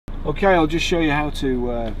Okay, I'll just show you how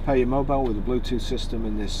to pair your mobile with a Bluetooth system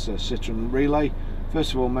in this Citroen Relay.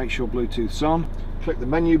 First of all, make sure Bluetooth's on. Click the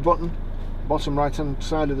menu button, bottom right hand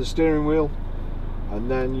side of the steering wheel, and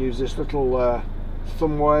then use this little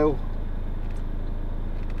thumb wheel.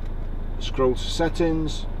 Scroll to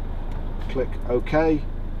settings, click OK.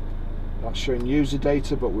 That's showing user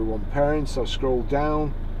data, but we want pairing, so scroll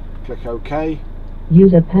down, click OK.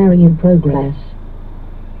 User pairing in progress.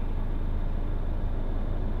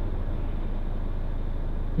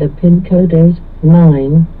 The PIN code is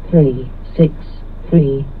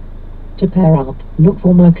 9363. To pair up, look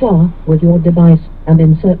for my car with your device and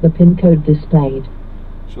insert the PIN code displayed.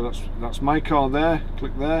 So that's my car there,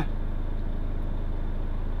 click there.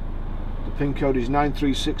 The PIN code is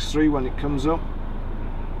 9363 when it comes up.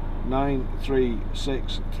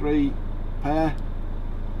 9363, pair.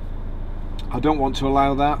 I don't want to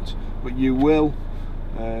allow that, but you will.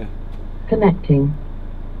 Connecting.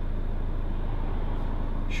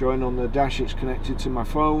 Showing on the dash it's connected to my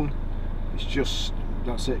phone. It's just,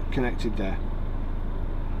 that's it, connected there.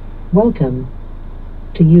 Welcome.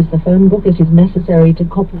 To use the phone book, it is necessary to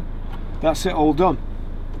copy. That's it, all done.